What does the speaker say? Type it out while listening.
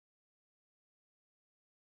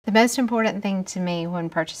The most important thing to me when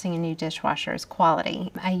purchasing a new dishwasher is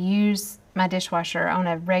quality. I use my dishwasher on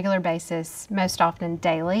a regular basis, most often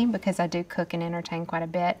daily, because I do cook and entertain quite a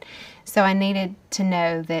bit. So I needed to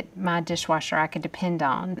know that my dishwasher I could depend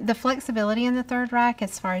on. The flexibility in the third rack,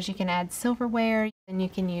 as far as you can add silverware and you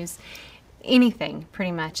can use anything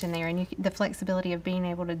pretty much in there, and the flexibility of being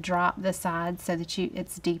able to drop the sides so that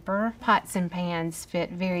it's deeper. Pots and pans fit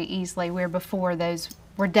very easily, where before those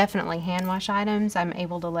were definitely hand wash items. I'm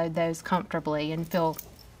able to load those comfortably and feel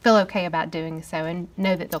okay about doing so and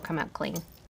know that they'll come out clean.